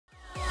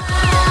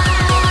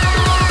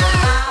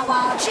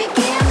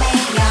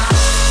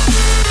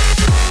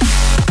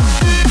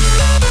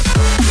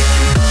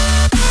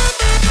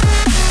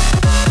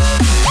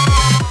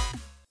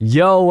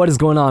Yo, what is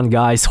going on,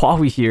 guys?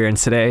 Huahwi here, and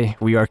today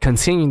we are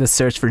continuing the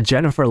search for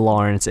Jennifer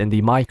Lawrence in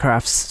the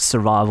Minecraft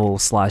survival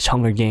 /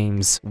 Hunger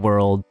Games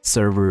world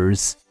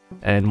servers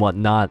and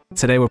whatnot.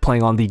 Today we're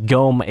playing on the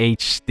GOM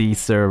HD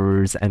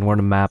servers, and we're on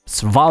the map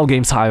Survival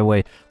Games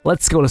Highway.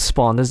 Let's go to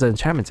spawn. There's an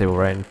enchantment table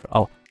right in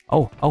front.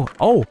 Oh,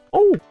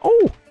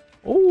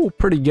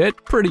 pretty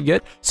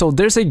good. So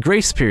there's a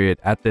grace period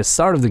at the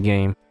start of the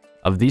game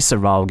of these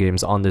survival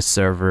games on this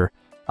server.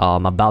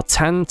 About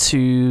 10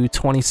 to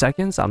 20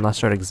 seconds. I'm not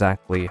sure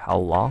exactly how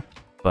long,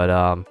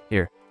 but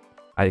here,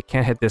 I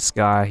can't hit this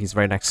guy. He's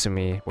right next to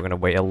me. We're gonna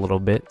wait a little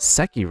bit.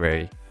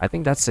 Secoya, I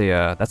think that's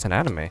an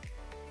anime.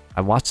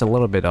 I watched a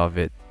little bit of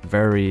it.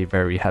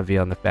 Very heavy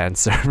on the fan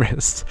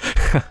service,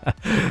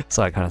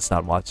 so I kind of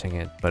stopped watching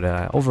it. But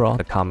overall,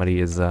 the comedy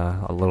is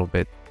a little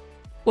bit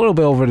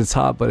over the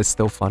top, but it's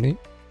still funny.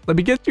 Let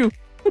me get you.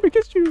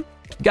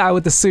 Guy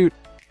with the suit.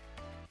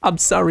 I'm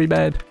sorry,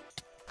 man.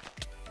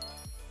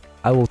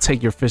 I will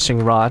take your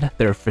fishing rod.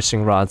 There are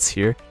fishing rods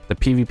here. The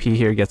PvP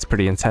here gets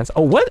pretty intense.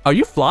 Oh, what? Are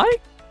you flying?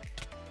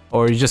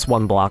 Or are you just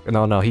one block?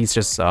 No, he's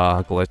just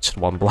glitched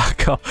one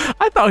block up.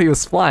 I thought he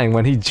was flying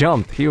when he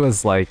jumped. He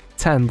was like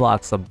 10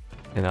 blocks up,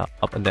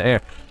 up in the air.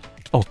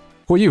 Oh,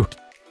 who are you?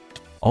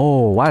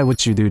 Oh, why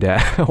would you do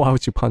that? Why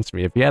would you punch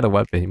me? If he had a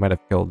weapon, he might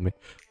have killed me.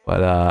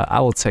 But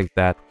I will take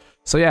that.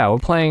 So yeah, we're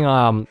playing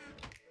on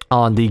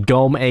the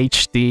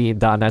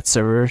GOMHD.net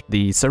server.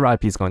 The server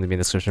IP is going to be in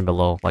the description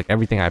below. Like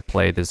everything I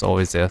play, there's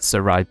always a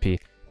server IP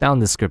down in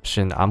the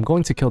description. I'm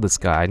going to kill this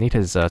guy. I need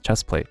his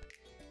chest plate.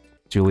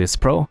 Julius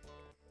Pro.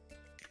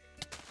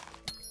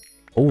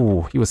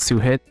 Oh, he was 2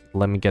 hit.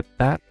 Let me get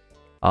that.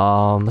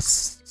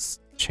 Let's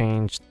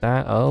change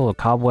that. Oh,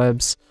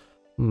 cobwebs.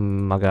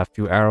 I got a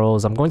few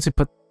arrows. I'm going to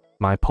put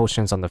my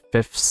potions on the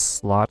 5th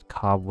slot.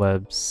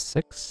 Cobwebs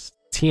 6.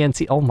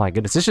 TNT. Oh my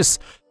goodness, it's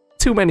just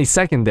too many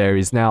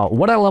secondaries. Now,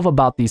 what I love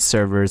about these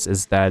servers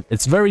is that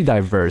it's very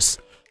diverse.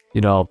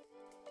 The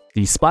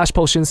splash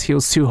potions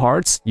heals 2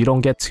 hearts. You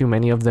don't get too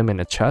many of them in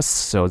a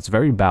chest, so it's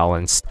very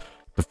balanced.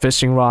 The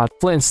fishing rod,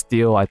 flint and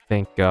steel, I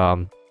think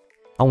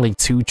only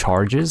 2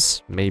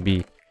 charges,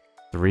 maybe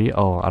 3.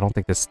 Oh, I don't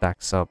think this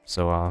stacks up,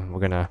 so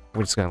we're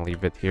just gonna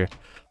leave it here.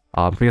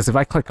 Because if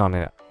I click on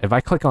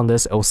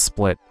this, it'll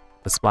split.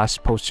 The splash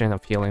potion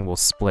of healing will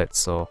split,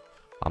 so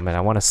man,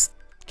 I want to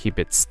keep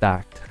it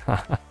stacked.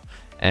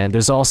 And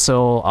there's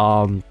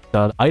also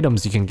the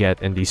items you can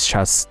get in these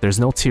chests. There's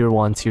no tier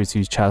 1, tier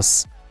 2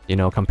 chests,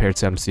 compared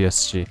to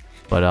MCSG.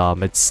 But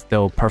it's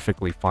still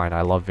perfectly fine.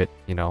 I love it,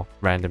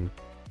 random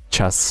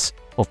chests.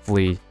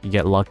 Hopefully you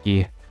get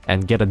lucky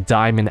and get a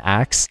diamond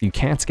axe. You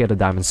can't get a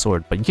diamond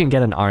sword, but you can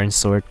get an iron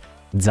sword,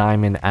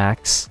 diamond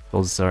axe.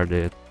 Those are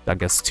the, I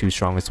guess, 2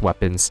 strongest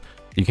weapons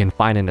you can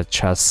find in a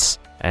chest.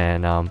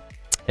 And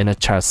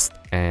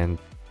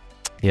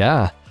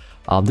yeah.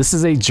 This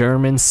is a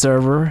German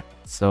server.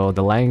 So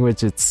the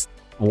language, it's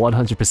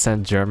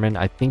 100% German.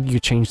 I think you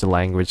change the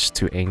language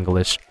to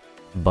English,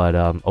 but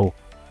oh,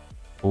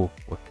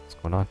 what's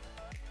going on?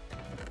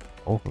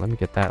 Oh, let me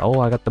get that. Oh,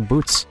 I got the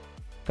boots.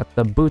 Got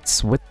the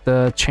boots with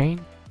the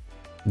chain.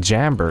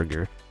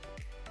 Jamburger.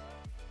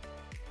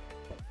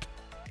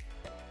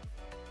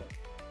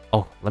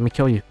 Oh, let me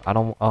kill you. I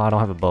don't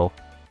have a bow.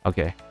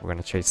 Okay, we're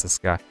gonna chase this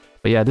guy.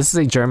 But yeah, this is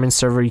a German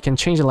server. You can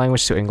change the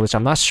language to English.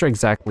 I'm not sure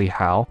exactly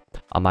how.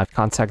 I've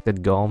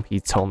contacted GOM.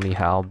 He told me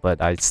how,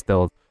 but I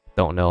still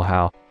don't know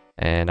how.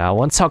 And I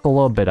want to talk a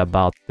little bit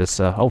about this.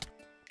 About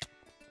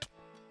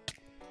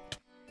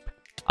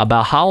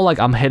how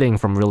I'm hitting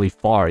from really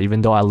far,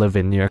 even though I live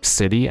in New York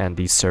City and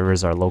these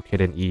servers are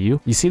located in EU.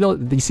 You see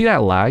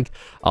that lag?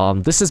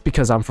 This is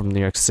because I'm from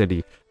New York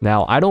City.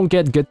 Now I don't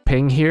get good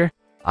ping here.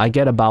 I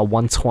get about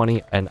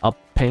 120 and up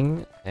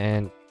ping,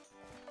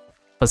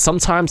 but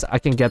sometimes I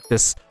can get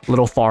this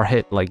little far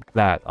hit like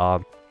that.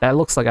 That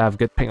looks like I have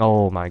good ping.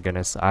 Oh my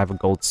goodness, I have a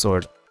gold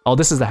sword. Oh,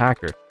 this is the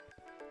hacker.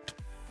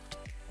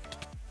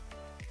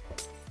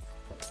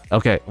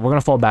 Okay, we're gonna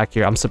fall back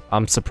here. I'm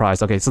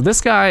surprised. Okay, so this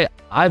guy's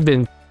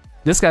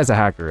a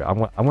hacker. I'm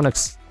gonna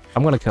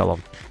kill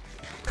him.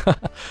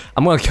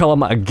 I'm gonna kill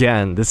him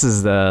again. This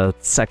is the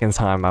 2nd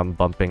time I'm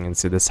bumping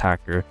into this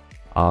hacker.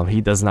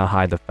 He does not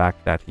hide the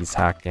fact that he's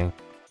hacking. I'm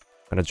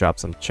gonna drop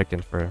some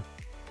chicken for him.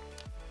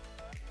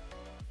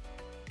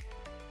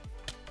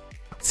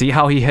 See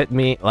how he hit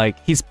me? Like,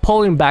 he's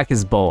pulling back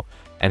his bow,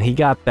 and he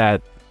got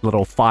that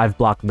little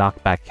 5-block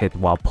knockback hit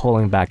while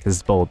pulling back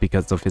his bow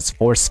because of his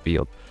force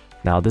field.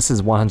 Now, this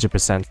is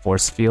 100%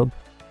 force field,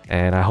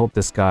 and I hope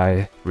this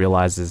guy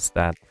realizes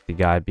that the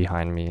guy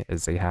behind me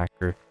is a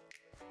hacker.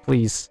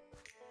 Please.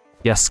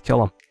 Yes,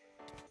 kill him.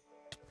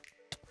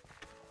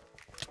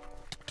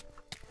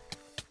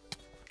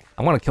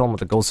 I want to kill him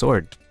with a gold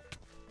sword.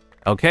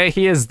 Okay,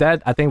 he is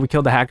dead. I think we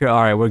killed the hacker.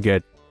 Alright, we're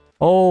good.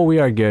 Oh, we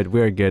are good.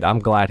 I'm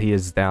glad he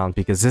is down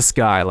because this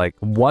guy,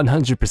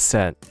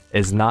 100%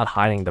 is not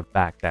hiding the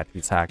fact that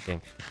he's hacking.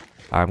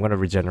 Alright, I'm gonna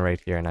regenerate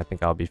here and I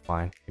think I'll be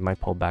fine. He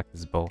might pull back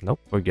his bow. Nope,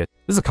 we're good.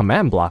 This is a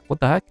command block. What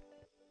the heck?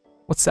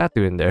 What's that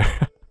doing there?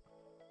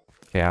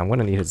 Okay, I'm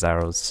gonna need his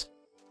arrows.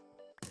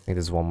 think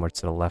there's one more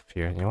to the left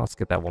here. You know, let's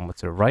get that one more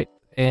to the right.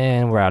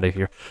 And we're out of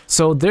here.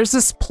 So there's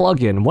this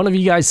plugin. One of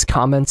you guys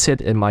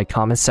commented in my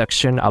comment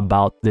section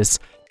about this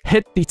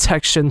hit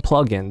detection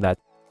plugin that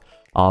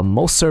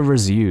most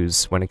servers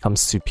use when it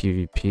comes to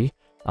PvP.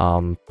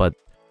 But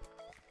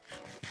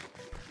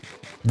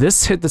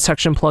this hit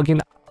detection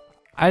plugin,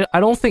 I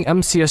don't think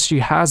MCSG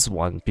has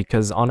one,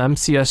 because on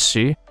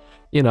MCSG,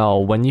 you know,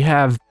 when you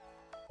have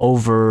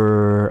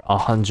over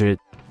 100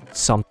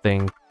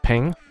 something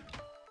ping,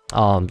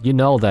 you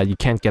know that you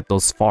can't get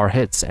those far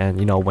hits, and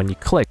you know, when you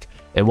click,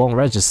 it won't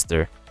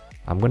register.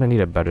 I'm gonna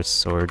need a better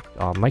sword.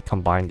 Might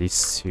combine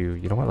these two.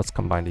 You know what? Let's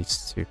combine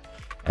these two.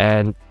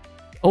 And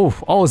oh,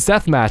 it's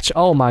deathmatch.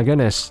 Oh my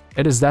goodness,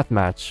 it is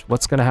deathmatch.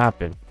 What's gonna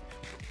happen?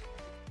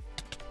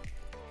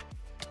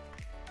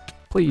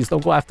 Please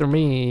don't go after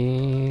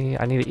me.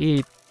 I need to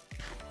eat.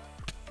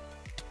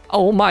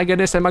 Oh my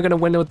goodness, am I gonna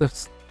win with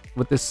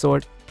this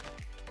sword?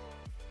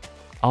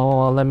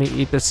 Oh, let me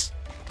eat this.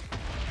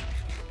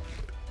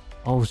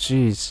 Oh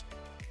jeez.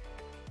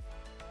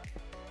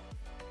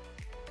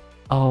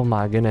 Oh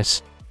my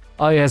goodness.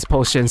 Oh, he has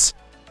potions.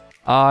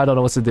 I don't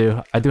know what to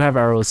do. I do have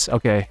arrows.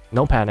 Okay,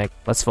 no panic.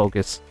 Let's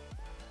focus.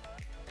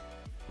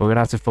 We're gonna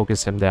have to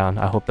focus him down.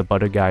 I hope the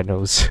butter guy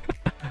knows.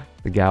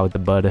 The guy with the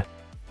butter.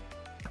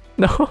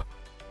 No.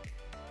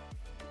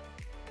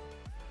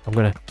 I'm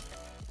gonna...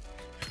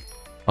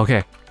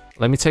 Okay,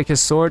 let me take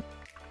his sword.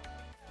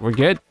 We're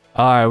good?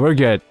 Alright, we're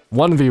good.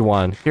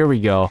 1v1. Here we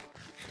go.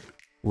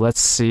 Let's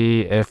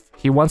see if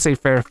he wants a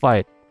fair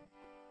fight.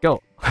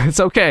 Go. It's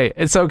okay.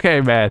 It's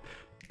okay, man.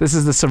 This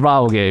is the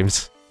survival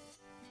games.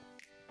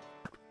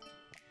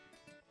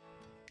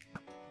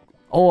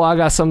 Oh, I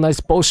got some nice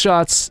bow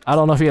shots. I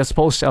don't know if he has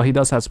potion. Oh, he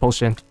does have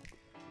potion.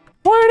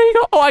 Where did he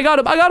go? Oh, I got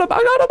him. I got him.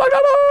 I got him. I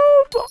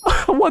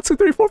got him. 1, 2,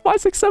 3, 4,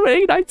 5, 6, 7,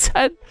 8, 9,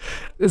 10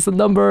 is the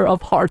number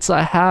of hearts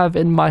I have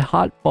in my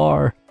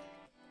hotbar.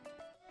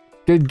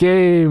 Good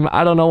game.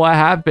 I don't know what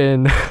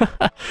happened.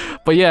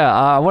 But yeah,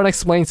 I want to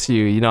explain to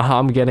you, you know, how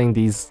I'm getting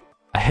these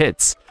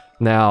hits.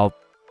 Now,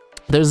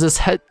 there's this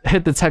hit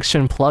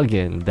detection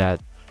plugin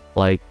that,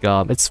 like,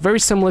 it's very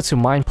similar to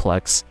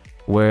Mindplex,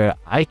 where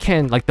I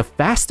can, like, the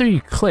faster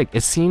you click,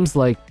 it seems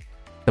like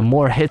the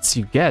more hits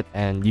you get,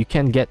 and you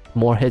can get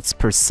more hits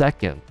per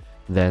second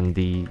than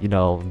the, you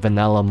know,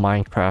 vanilla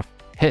Minecraft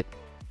hit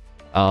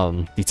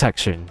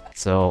detection.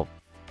 So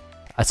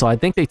I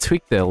think they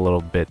tweaked it a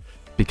little bit,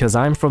 because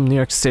I'm from New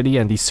York City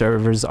and these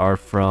servers are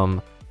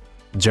from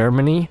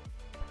Germany.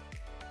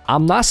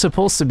 I'm not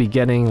supposed to be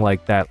getting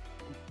like that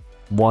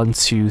 1,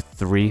 2,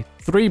 3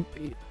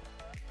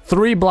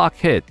 block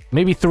hit,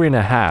 maybe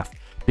 3.5,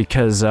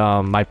 because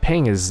my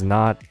ping is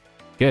not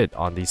good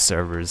on these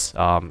servers.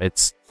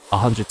 It's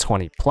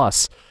 120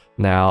 plus.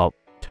 Now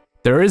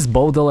there is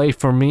bow delay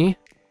for me,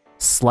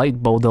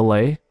 slight bow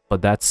delay,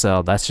 but that's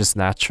just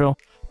natural.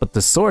 But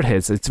the sword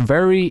hits, it's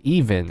very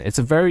even. It's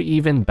a very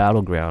even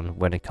battleground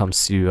when it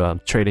comes to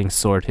trading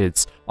sword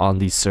hits on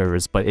these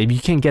servers. But if you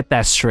can get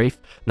that strafe,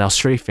 now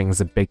strafing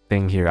is a big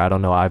thing here. I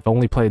don't know, I've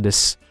only played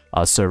this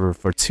server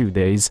for 2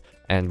 days,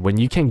 and when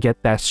you can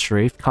get that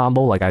strafe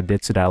combo like I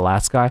did to that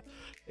last guy,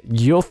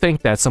 you'll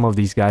think that some of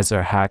these guys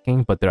are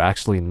hacking, but they're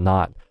actually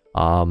not.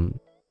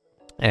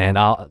 And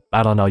I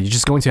don't know, you're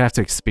just going to have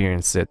to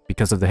experience it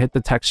because of the hit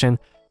detection.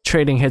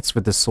 Trading hits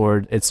with the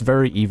sword, it's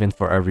very even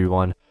for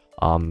everyone.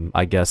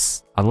 I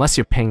guess unless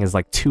your ping is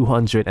like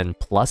 200 and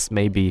plus,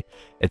 maybe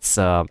it's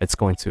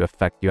going to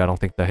affect you. I don't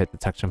think the hit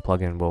detection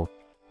plugin will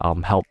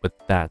help with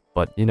that.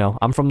 But you know,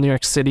 I'm from New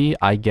York City.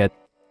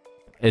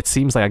 It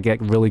seems like I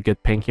get really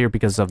good ping here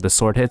because of the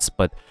sword hits,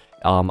 but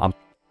I'm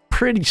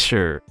pretty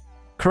sure,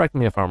 correct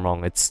me if I'm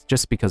wrong, it's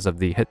just because of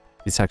the hit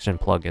detection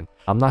plugin.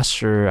 I'm not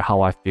sure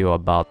how I feel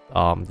about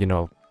you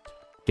know,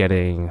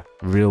 getting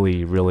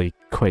really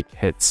quick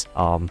hits.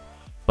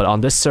 But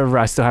on this server,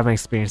 I still haven't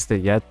experienced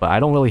it yet, but I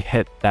don't really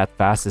hit that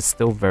fast. It's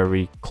still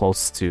very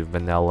close to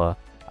vanilla,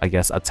 I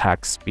guess,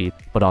 attack speed.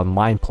 But on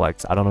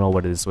Mindplex, I don't know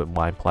what it is with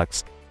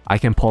Mindplex. I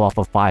can pull off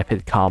a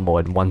 5-hit combo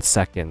in 1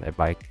 second if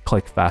I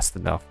click fast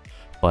enough.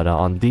 But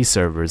on these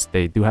servers,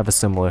 they do have a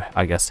similar,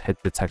 I guess,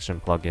 hit detection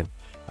plugin.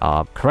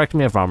 Correct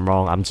me if I'm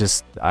wrong.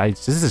 This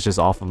is just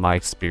off of my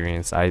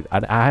experience. I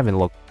haven't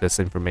looked this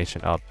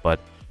information up,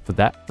 but for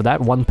that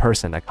one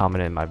person that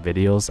commented in my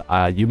videos,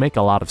 you make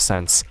a lot of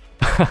sense.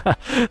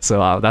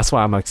 So that's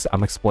why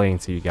I'm explaining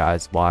to you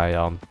guys why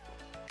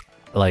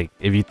like,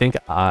 if you think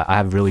I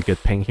have really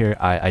good ping here,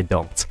 I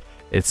don't.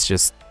 It's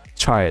just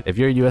try it. If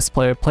you're a US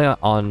player, play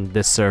on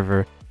this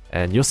server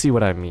and you'll see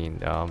what I mean.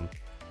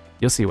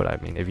 You'll see what I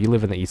mean. If you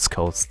live in the East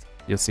Coast,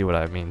 you'll see what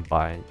I mean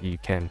by you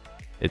can.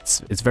 It's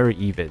very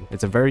even.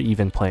 It's a very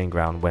even playing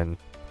ground when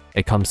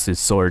it comes to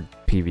sword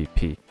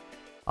PvP.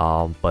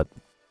 But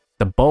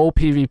the bow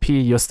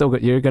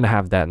PvP, you're gonna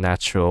have that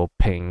natural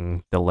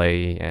ping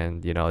delay,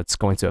 and you know it's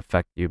going to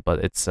affect you.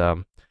 But it's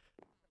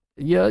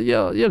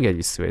you'll get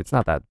used to it. It's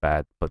not that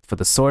bad. But for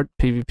the sword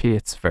PvP,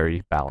 it's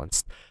very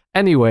balanced.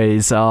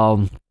 Anyways,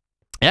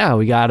 yeah,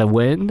 we got a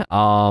win.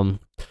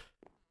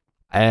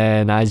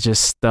 And I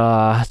just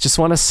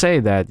want to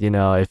say that, you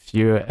know, if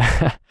you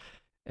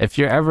if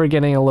you're ever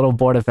getting a little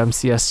bored of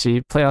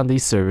MCSG, play on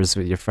these servers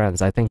with your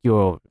friends. I think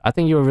you'll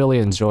really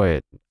enjoy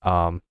it.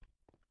 Now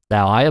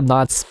I am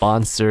not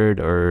sponsored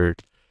or,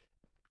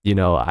 you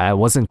know, I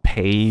wasn't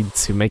paid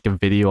to make a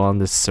video on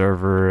this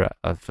server,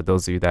 for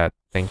those of you that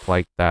think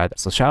like that.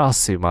 So shout out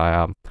to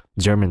my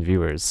German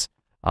viewers.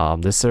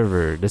 This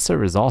server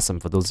is awesome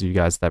for those of you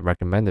guys that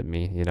recommended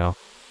me, you know,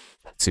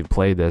 to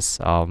play this.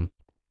 And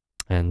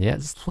yeah,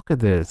 just look at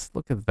this,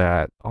 look at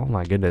that. Oh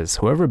my goodness,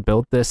 whoever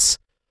built this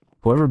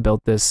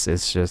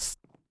is just,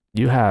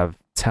 you have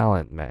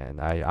talent, man.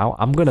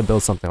 I'm gonna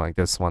build something like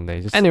this one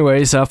day.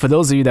 Anyways, for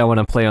those of you that want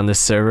to play on this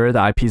server,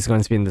 the IP is going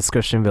to be in the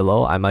description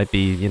below. I might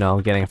be, you know,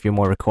 getting a few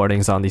more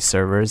recordings on these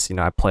servers. You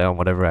know, I play on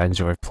whatever I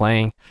enjoy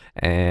playing,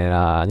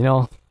 and you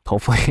know,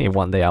 hopefully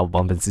one day I'll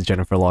bump into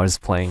Jennifer Lawrence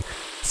playing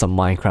some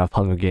Minecraft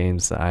Hunger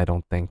Games. I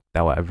don't think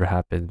that will ever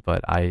happen,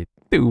 but I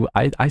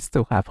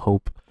still have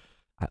hope.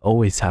 I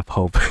always have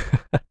hope.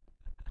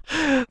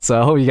 So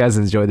I hope you guys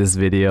enjoyed this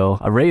video.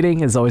 A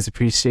rating is always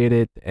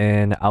appreciated,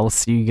 and I will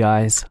see you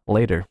guys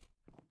later.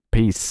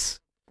 Peace.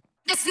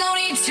 There's no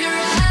need to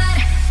run.